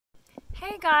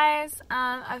Hey guys,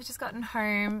 I've just gotten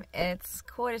home. It's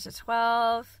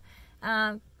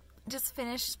 11:45. Just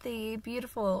finished the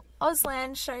beautiful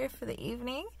Auslan show for the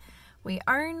evening. We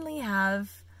only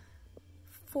have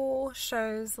 4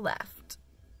 shows left.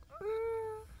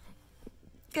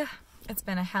 It's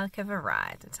been a heck of a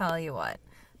ride, to tell you what.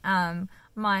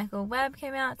 Michael Webb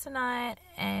came out tonight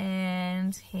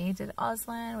and he did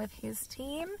Auslan with his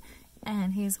team,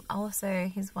 and he's also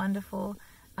his wonderful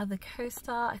other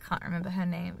co-star. I can't remember her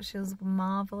name, but she was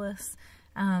marvelous.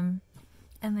 And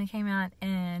they came out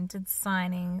and did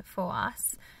signing for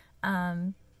us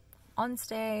on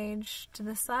stage to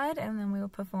the side, and then we were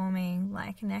performing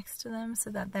like next to them so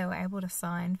that they were able to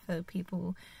sign for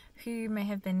people who may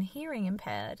have been hearing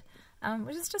impaired,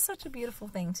 which is just such a beautiful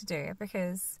thing to do,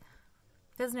 because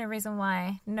there's no reason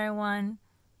why no one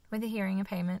with a hearing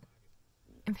impairment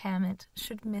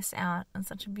should miss out on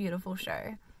such a beautiful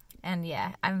show. And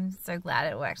yeah, I'm so glad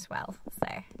it worked well. So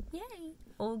yay,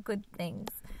 all good things.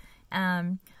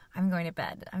 I'm going to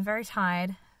bed. I'm very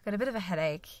tired. Got a bit of a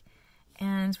headache,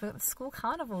 and we've got the school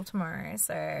carnival tomorrow.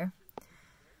 So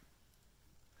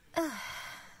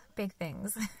big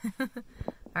things. All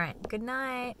right. Good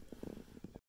night.